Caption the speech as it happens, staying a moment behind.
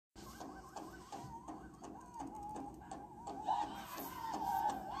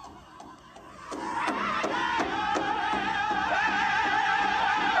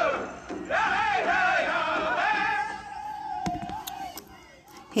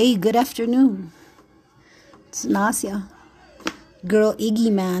Hey, good afternoon. It's Nasia. Girl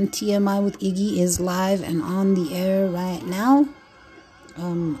Iggy, man. TMI with Iggy is live and on the air right now.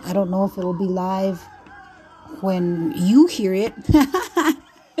 I don't know if it'll be live when you hear it,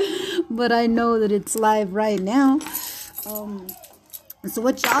 but I know that it's live right now. So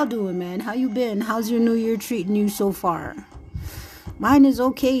what y'all doing, man? How you been? How's your new year treating you so far? Mine is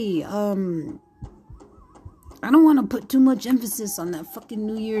okay. I don't want to put too much emphasis on that fucking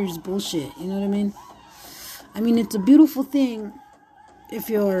New Year's bullshit. You know what I mean? It's a beautiful thing if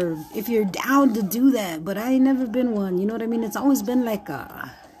you're down to do that, but I ain't never been one. You know what I mean? It's always been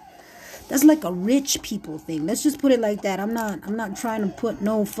that's like a rich people thing. Let's just put it like that. I'm not trying to put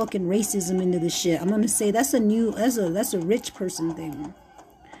no fucking racism into this shit. I'm gonna say that's a rich person thing.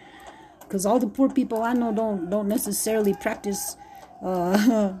 Cause all the poor people I know don't necessarily practice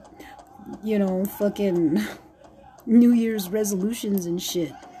fucking New Year's resolutions and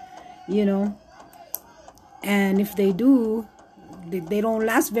shit. And if they do, they don't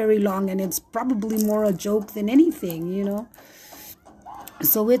last very long, and it's probably more a joke than anything.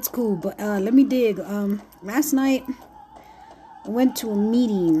 So it's cool, but let me dig. Last night I went to a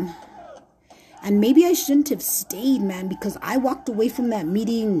meeting, and maybe I shouldn't have stayed, man, because I walked away from that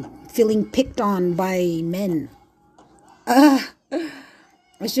meeting feeling picked on by men.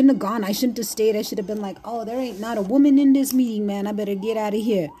 I shouldn't have gone. I shouldn't have stayed. I should have been like, oh, there ain't not a woman in this meeting, man. I better get out of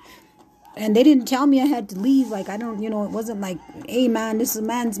here. And they didn't tell me I had to leave. Like, I don't, it wasn't like, hey, man, this is a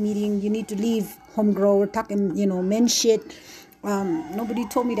man's meeting. You need to leave, homegirl. We're talking, men shit. Nobody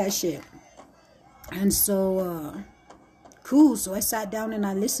told me that shit. And so, cool. So I sat down and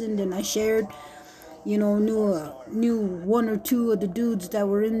I listened and I shared, knew one or two of the dudes that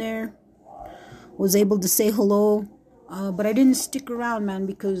were in there. Was able to say hello. But I didn't stick around, man,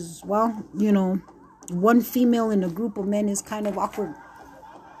 because, well, one female in a group of men is kind of awkward.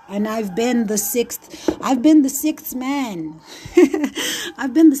 And I've been the sixth man. I've been the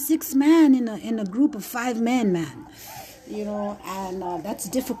sixth man in a group of 5 men, man. And that's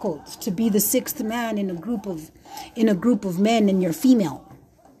difficult to be the 6th man in a group of men and you're female.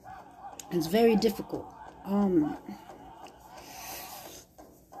 It's very difficult.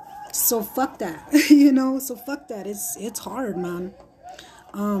 So fuck that. So fuck that. It's hard, man.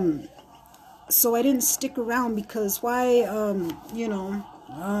 So I didn't stick around because why,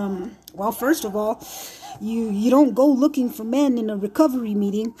 well, first of all, you don't go looking for men in a recovery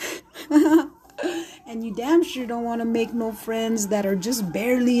meeting. And you damn sure don't want to make no friends that are just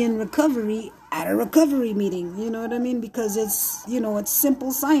barely in recovery at a recovery meeting. You know what I mean? Because it's, it's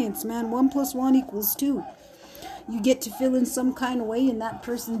simple science, man. 1 + 1 = 2. You get to feel in some kind of way, and that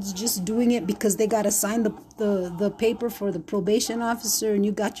person's just doing it because they got to sign the paper for the probation officer, and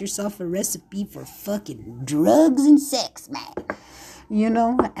you got yourself a recipe for fucking drugs and sex, man.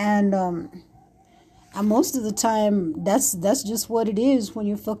 And most of the time, that's just what it is when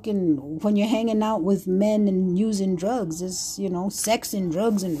you're hanging out with men and using drugs. It's, sex and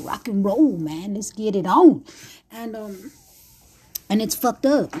drugs and rock and roll, man. Let's get it on. And it's fucked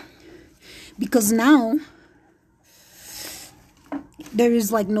up because now there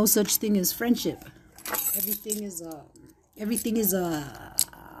is like no such thing as friendship. Everything is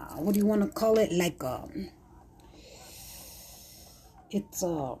what do you want to call it? Like,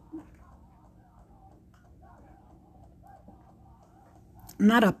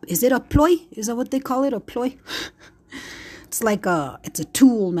 is it a ploy? Is that what they call it? A ploy? It's like it's a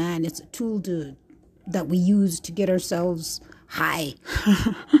tool, man. It's a tool that we use to get ourselves high.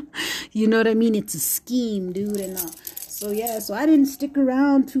 You know what I mean? It's a scheme, dude. And so I didn't stick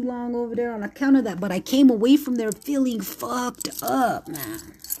around too long over there on account of that, but I came away from there feeling fucked up, man.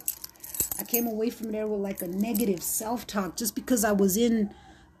 I came away from there with like a negative self-talk just because I was in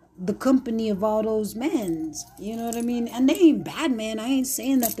the company of all those men. You know what I mean? And they ain't bad men. I ain't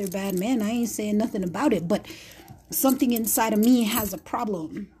saying that they're bad men. I ain't saying nothing about it, but something inside of me has a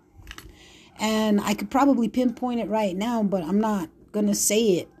problem. And I could probably pinpoint it right now, but I'm not going to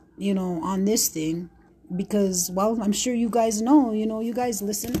say it, on this thing. Because, well, I'm sure you guys know, you guys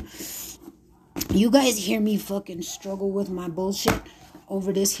listen. You guys hear me fucking struggle with my bullshit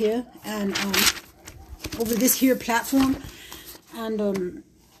over this here. And, over this here platform. And,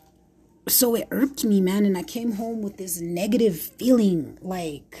 so it irked me, man. And I came home with this negative feeling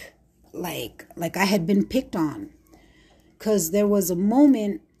like I had been picked on. Because there was a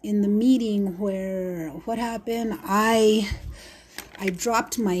moment in the meeting where, what happened? I I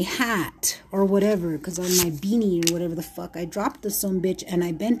dropped my hat or whatever, because on my beanie or whatever the fuck, I dropped the sumbitch, and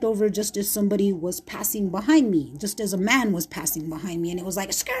I bent over just as somebody was passing behind me, just as a man was passing behind me, and it was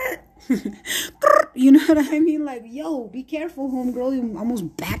like, skirt, you know what I mean? Like, yo, be careful, homegirl. You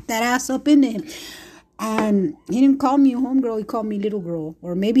almost backed that ass up into him. And he didn't call me a homegirl, he called me little girl.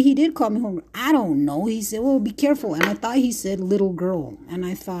 Or maybe he did call me homegirl. I don't know. He said, well, be careful. And I thought he said little girl. And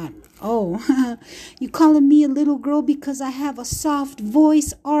I thought, oh, you calling me a little girl because I have a soft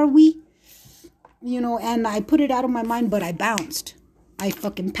voice, are we? You know, and I put it out of my mind, but I bounced. I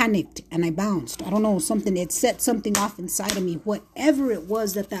fucking panicked and I bounced. I don't know, something, it set something off inside of me. Whatever it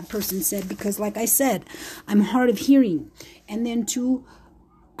was that person said, because like I said, I'm hard of hearing. And then too,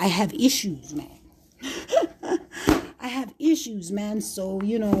 I have issues, man. I have issues, man. So,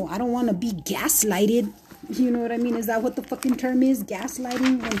 you know, I don't want to be gaslighted. You know what I mean? Is that what the fucking term is?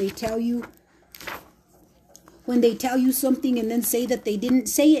 Gaslighting? When they tell you something and then say that they didn't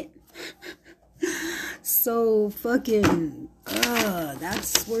say it. So fucking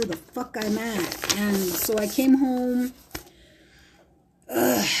that's where the fuck I'm at. And so I came home,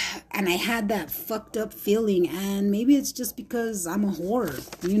 and I had that fucked up feeling, and maybe it's just because I'm a whore,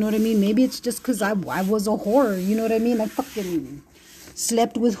 you know what I mean? Maybe it's just because I was a whore, you know what I mean? I fucking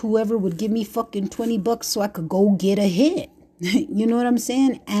slept with whoever would give me fucking $20 so I could go get a hit, you know what I'm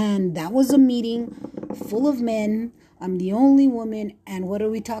saying? And that was a meeting full of men. I'm the only woman, and what are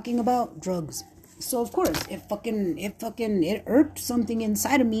we talking about? Drugs. So of course, it irked something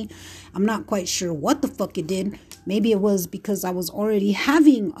inside of me. I'm not quite sure what the fuck it did. Maybe it was because I was already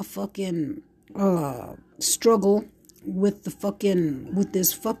having a fucking struggle with this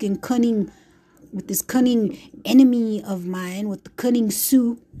cunning enemy of mine, with the cunning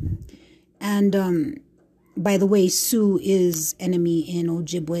Sioux. And by the way, Sioux is enemy in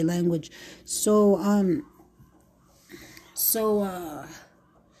Ojibwe language.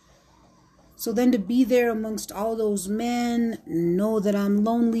 So then to be there amongst all those men, know that I'm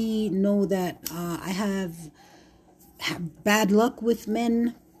lonely, know that I have bad luck with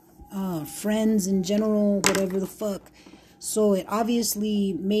men, friends in general, whatever the fuck. So it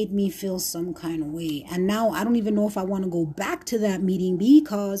obviously made me feel some kind of way. And now I don't even know if I want to go back to that meeting,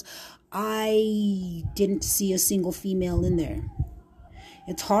 because I didn't see a single female in there.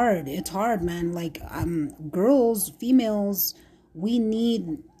 It's hard, man. Like, girls, females, we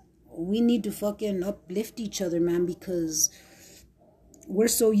need to fucking uplift each other, man, because we're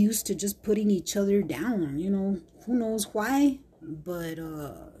so used to just putting each other down, you know. Who knows why, but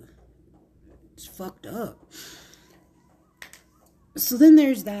it's fucked up. So then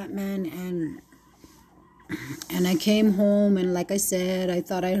there's that, man, and I came home, and like I said, I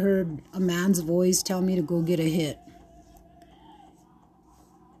thought I heard a man's voice tell me to go get a hit.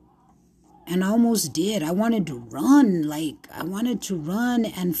 And I almost did. I wanted to run. Like, I wanted to run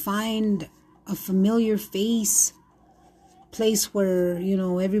and find a familiar place where, you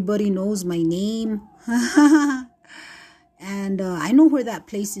know, everybody knows my name. And I know where that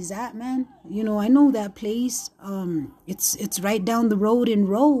place is at, man. You know, I know that place. It's right down the road in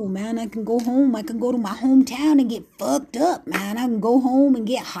Row, man. I can go home. I can go to my hometown and get fucked up, man. I can go home and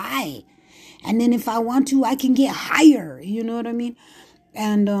get high. And then if I want to, I can get higher. You know what I mean?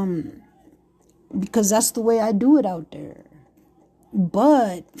 And because that's the way I do it out there.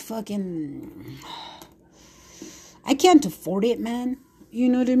 But fucking, I can't afford it, man. You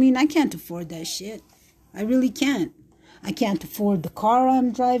know what I mean? I can't afford that shit. I really can't. I can't afford the car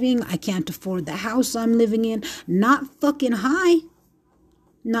I'm driving. I can't afford the house I'm living in. Not fucking high.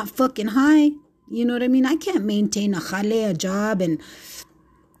 Not fucking high. You know what I mean? I can't maintain a job and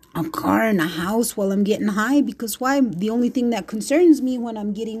a car and a house while I'm getting high, because why? The only thing that concerns me when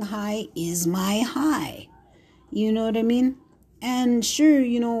I'm getting high is my high. You know what I mean? And sure,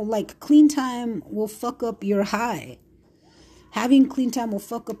 you know, like, clean time will fuck up your high. Having clean time will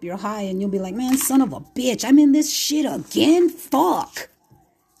fuck up your high, and you'll be like, man, son of a bitch, I'm in this shit again? Fuck.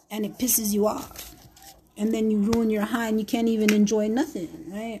 And it pisses you off. And then you ruin your high and you can't even enjoy nothing,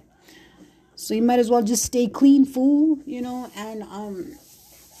 right? So you might as well just stay clean, fool, you know? And I'm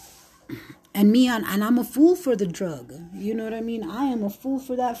a fool for the drug. You know what I mean? I am a fool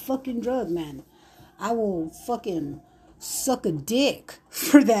for that fucking drug, man. I will fucking suck a dick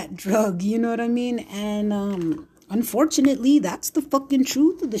for that drug. You know what I mean? And unfortunately, that's the fucking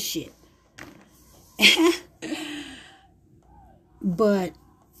truth of the shit. But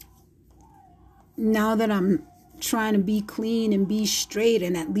now that I'm trying to be clean and be straight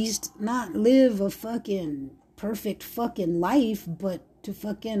and at least not live a fucking perfect fucking life, but to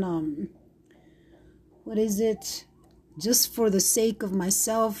fucking what is it? Just for the sake of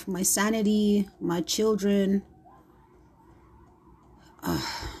myself, my sanity, my children,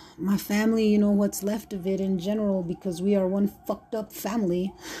 my family, you know, what's left of it in general, because we are one fucked up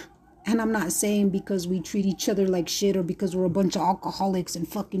family. And I'm not saying because we treat each other like shit or because we're a bunch of alcoholics and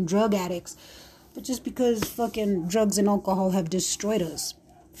fucking drug addicts, but just because fucking drugs and alcohol have destroyed us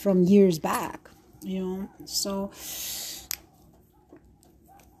from years back, you know.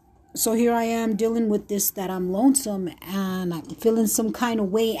 So here I am dealing with this, that I'm lonesome and I'm feeling some kind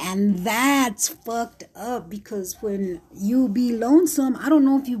of way, and that's fucked up, because when you be lonesome, I don't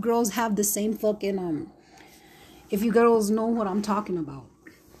know if you girls have the same fucking if you girls know what I'm talking about.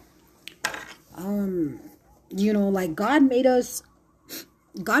 You know, like God made us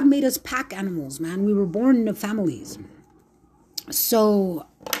pack animals, man. We were born into families. So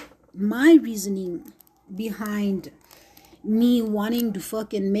my reasoning behind me wanting to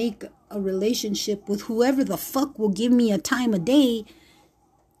fucking make a relationship with whoever the fuck will give me a time of day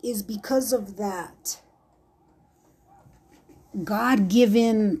is because of that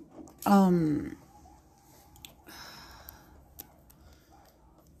God-given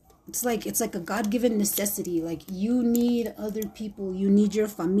it's like a God-given necessity. Like, you need other people, you need your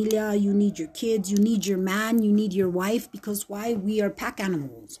familia, you need your kids, you need your man, you need your wife, because why? We are pack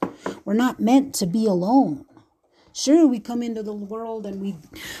animals. We're not meant to be alone. Sure, we come into the world and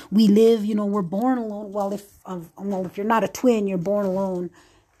we live, you know, we're born alone. Well, if you're not a twin, you're born alone.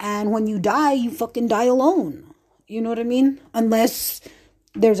 And when you die, you fucking die alone. You know what I mean? Unless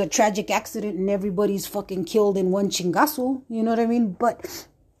there's a tragic accident and everybody's fucking killed in one chingazo. You know what I mean? But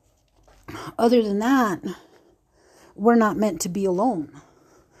other than that, we're not meant to be alone.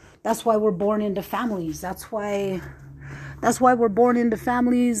 That's why we're born into families. That's why we're born into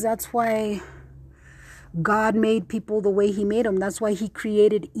families. That's why God made people the way he made them. That's why he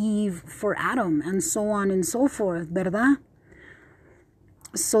created Eve for Adam, and so on and so forth, ¿verdad?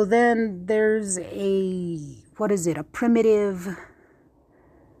 So then there's a primitive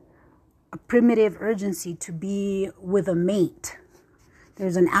urgency to be with a mate.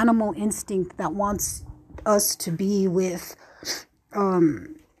 There's an animal instinct that wants us to be with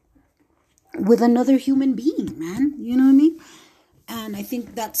another human being, man. You know what I mean? And I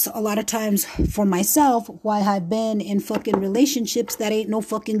think that's a lot of times for myself why I've been in fucking relationships that ain't no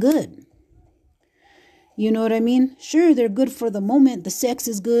fucking good. You know what I mean? Sure, they're good for the moment. The sex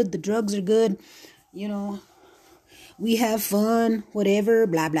is good. The drugs are good. You know, we have fun, whatever,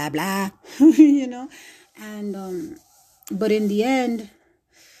 blah, blah, blah. You know? And, but in the end,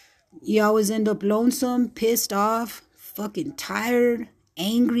 you always end up lonesome, pissed off, fucking tired,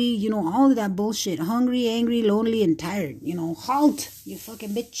 angry, you know, all of that bullshit. Hungry, angry, lonely, and tired. You know, halt, you fucking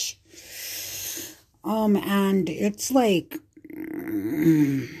bitch. And it's like,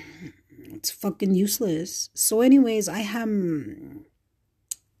 it's fucking useless. So anyways, I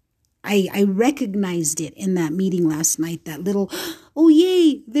recognized it in that meeting last night, that little, oh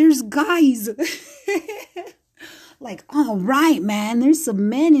yay, there's guys. Like, all right, man, there's some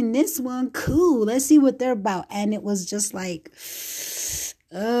men in this one. Cool. Let's see what they're about. And it was just like,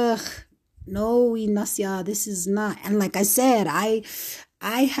 ugh, no, Ignacia, this is not. And like I said, I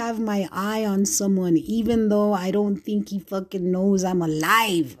have my eye on someone, even though I don't think he fucking knows I'm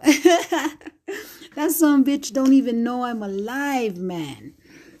alive. That some bitch don't even know I'm alive, man.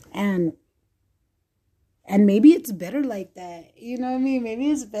 And maybe it's better like that. You know what I mean? Maybe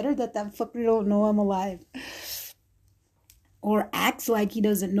it's better that fucker don't know I'm alive. Or acts like he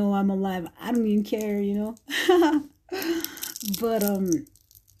doesn't know I'm alive. I don't even care, you know? But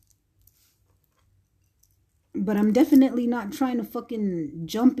I'm definitely not trying to fucking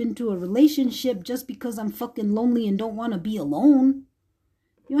jump into a relationship just because I'm fucking lonely and don't want to be alone.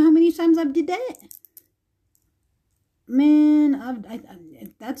 You know how many times I've did that? Man,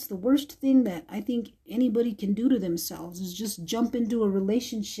 that's the worst thing that I think anybody can do to themselves, is just jump into a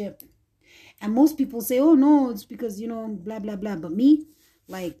relationship. And most people say, oh no, it's because, you know, blah, blah, blah. But me,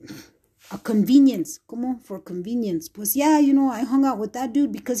 like, a convenience. Como? For convenience. Pues yeah, you know, I hung out with that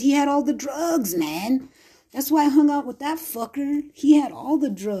dude because he had all the drugs, man. That's why I hung out with that fucker. He had all the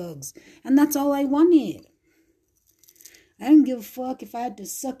drugs. And that's all I wanted. I didn't give a fuck if I had to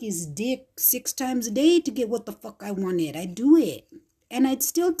suck his dick 6 times a day to get what the fuck I wanted. I'd do it. And I'd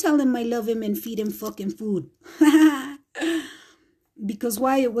still tell him I love him and feed him fucking food. Because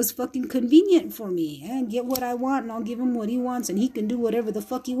why? It was fucking convenient for me. And get what I want and I'll give him what he wants. And he can do whatever the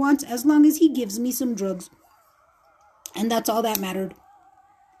fuck he wants as long as he gives me some drugs. And that's all that mattered.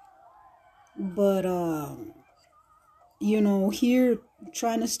 But, you know, here,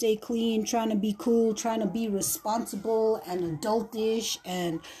 trying to stay clean, trying to be cool, trying to be responsible and adultish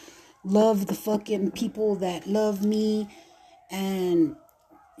and love the fucking people that love me. And,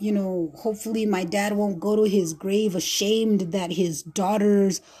 hopefully my dad won't go to his grave ashamed that his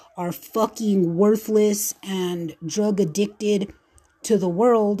daughters are fucking worthless and drug addicted to the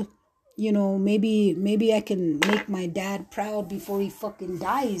world. Maybe I can make my dad proud before he fucking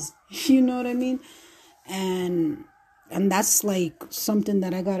dies. You know what I mean? And that's like something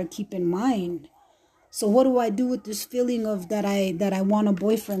that I gotta keep in mind. So what do I do with this feeling of that I want a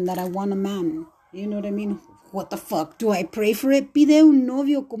boyfriend, that I want a man? You know what I mean? What the fuck? Do I pray for it? Pide un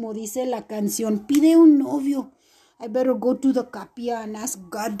novio, como dice la canción. Pide un novio. I better go to the capilla and ask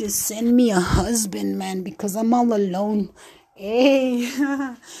God to send me a husband, man, because I'm all alone. Hey,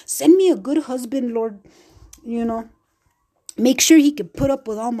 send me a good husband, Lord. Make sure he can put up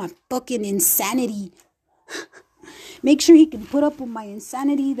with all my fucking insanity. Make sure he can put up with my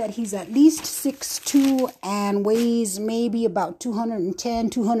insanity, that he's at least 6'2" and weighs maybe about 210,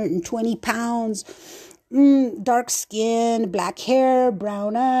 220 pounds. Dark skin, black hair,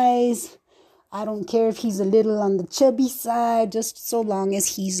 brown eyes. I don't care if he's a little on the chubby side, just so long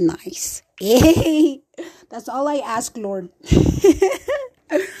as he's nice. Hey, that's all I ask, Lord.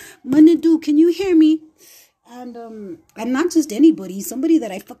 Manadu, can you hear me? And not just anybody, somebody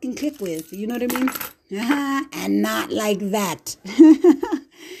that I fucking click with, you know what I mean? And not like that.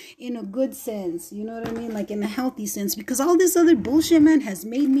 In a good sense, you know what I mean? Like in a healthy sense, because all this other bullshit, man, has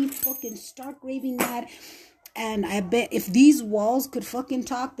made me fucking stark raving mad. And I bet if these walls could fucking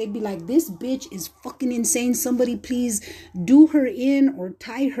talk, they'd be like, this bitch is fucking insane. Somebody please do her in or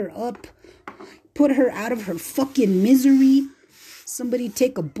tie her up. Put her out of her fucking misery. Somebody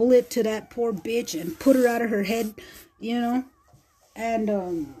take a bullet to that poor bitch and put her out of her head,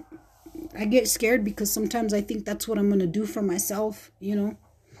 And I get scared because sometimes I think that's what I'm going to do for myself,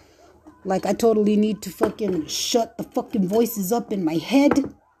 Like I totally need to fucking shut the fucking voices up in my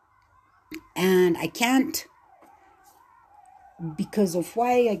head. And I can't. Because of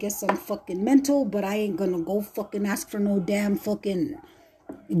why? I guess I'm fucking mental, but I ain't gonna go fucking ask for no damn fucking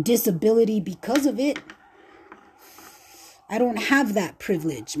disability because of it. I don't have that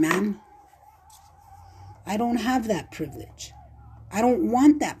privilege, man. I don't have that privilege. I don't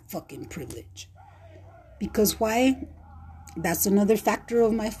want that fucking privilege. Because why? That's another factor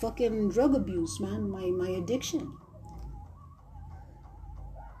of my fucking drug abuse, man. My addiction.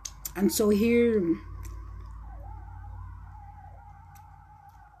 And so here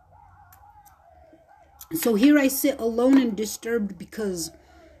I sit alone and disturbed because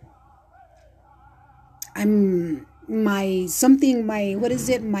my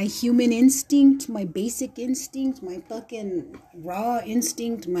human instinct, my basic instinct, my fucking raw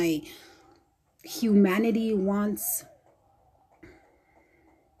instinct, my humanity wants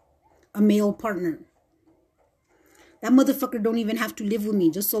a male partner. That motherfucker don't even have to live with me,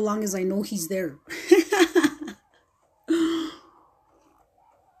 just so long as I know he's there.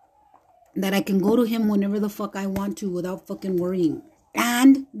 That I can go to him whenever the fuck I want to without fucking worrying.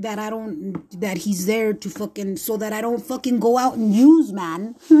 And that he's there to fucking, so that I don't fucking go out and use,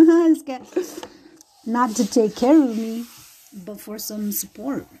 man. Not to take care of me, but for some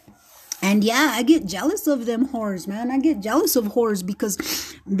support. And yeah, I get jealous of them whores, man. I get jealous of whores because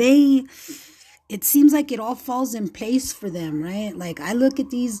it seems like it all falls in place for them, right? Like I look at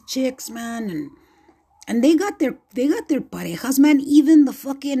these chicks, man, and they got their parejas, man. Even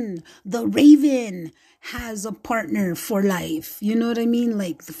the Raven has a partner for life. You know what I mean?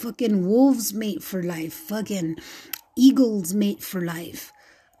 Like the fucking wolves mate for life. Fucking eagles mate for life.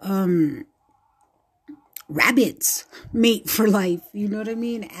 Rabbits mate for life. You know what I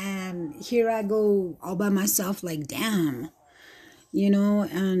mean? And here I go all by myself, like, damn.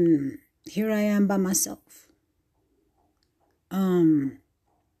 And here I am by myself.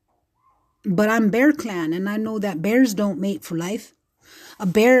 But I'm Bear Clan, and I know that bears don't mate for life. A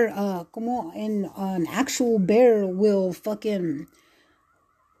bear, an actual bear will fucking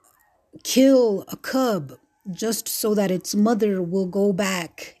kill a cub just so that its mother will go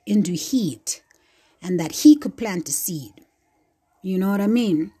back into heat and that he could plant a seed. You know what I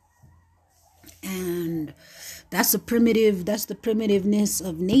mean? And that's the primitiveness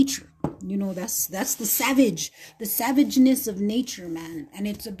of nature. That's the savageness of nature, man. And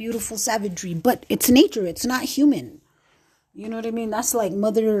it's a beautiful savagery, but it's nature. It's not human. You know what I mean? That's like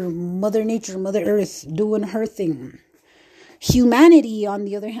Mother Nature, Mother Earth doing her thing. Humanity, on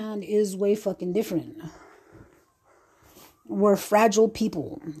the other hand, is way fucking different. We're fragile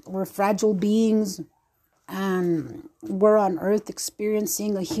people. We're fragile beings. And we're on Earth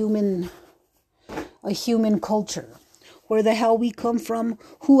experiencing a human culture. Where the hell we come from,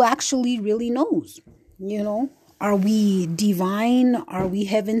 who actually really knows, Are we divine? Are we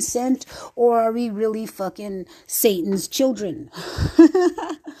heaven sent? Or are we really fucking Satan's children?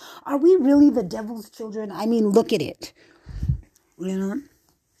 Are we really the devil's children? I mean, look at it. You know?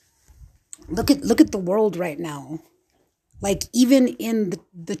 Look at the world right now. Like, even in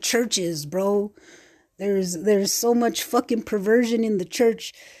the churches, bro, there's so much fucking perversion in the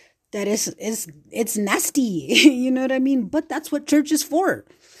church that it's nasty. You know what I mean? But that's what church is for.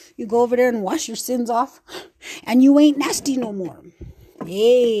 You go over there and wash your sins off, and you ain't nasty no more.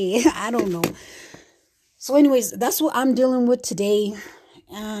 Hey, I don't know. So anyways, that's what I'm dealing with today.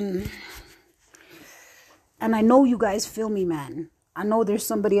 And I know you guys feel me, man. I know there's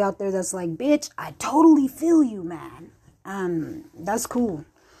somebody out there that's like, bitch, I totally feel you, man. And that's cool.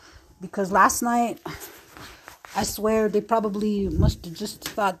 Because last night, I swear they probably must have just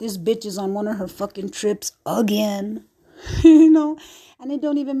thought this bitch is on one of her fucking trips again. You know? And it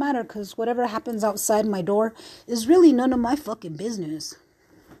don't even matter, because whatever happens outside my door is really none of my fucking business.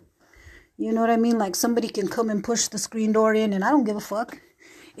 You know what I mean? Like, somebody can come and push the screen door in, and I don't give a fuck.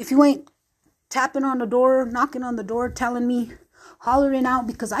 If you ain't tapping on the door, knocking on the door, telling me, hollering out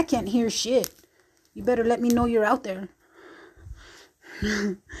because I can't hear shit, you better let me know you're out there.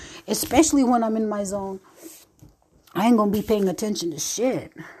 Especially when I'm in my zone. I ain't gonna be paying attention to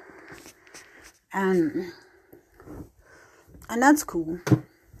shit. And that's cool.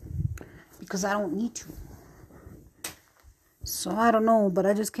 Because I don't need to. So I don't know, but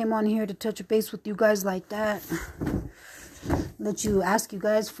I just came on here to touch base with you guys like that. Ask you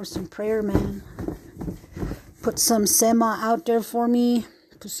guys for some prayer, man. Put some sema out there for me.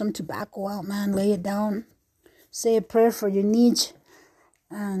 Put some tobacco out, man. Lay it down. Say a prayer for your needs.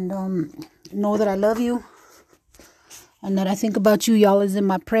 And know that I love you. And that I think about you. Y'all is in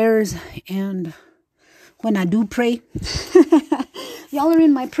my prayers. And when I do pray. Y'all are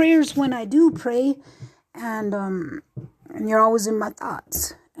in my prayers when I do pray. And you're always in my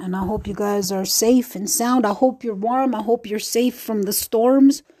thoughts. And I hope you guys are safe and sound. I hope you're warm. I hope you're safe from the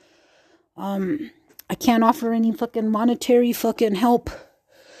storms. I can't offer any fucking monetary fucking help.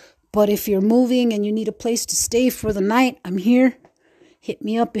 But if you're moving and you need a place to stay for the night, I'm here. Hit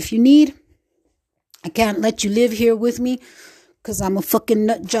me up if you need. I can't let you live here with me because I'm a fucking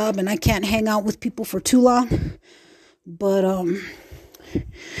nut job and I can't hang out with people for too long. But,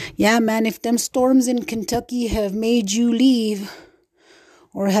 yeah, man, if them storms in Kentucky have made you leave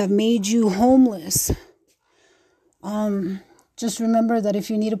or have made you homeless, just remember that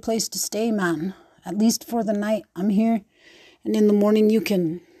if you need a place to stay, man, at least for the night, I'm here. And in the morning, you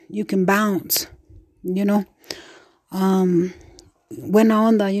can bounce, you know. When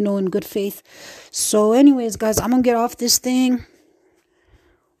on that, you know, in good faith. So anyways, guys, I'm gonna get off this thing.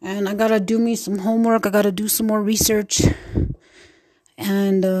 And I gotta do me some homework. I gotta do some more research.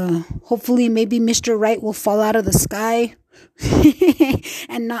 And hopefully maybe Mr. Right will fall out of the sky.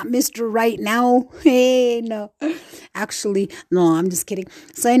 And not Mr. Right now. Hey, no. Actually, no, I'm just kidding.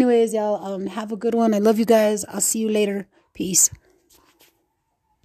 So anyways, y'all, have a good one. I love you guys. I'll see you later. Peace.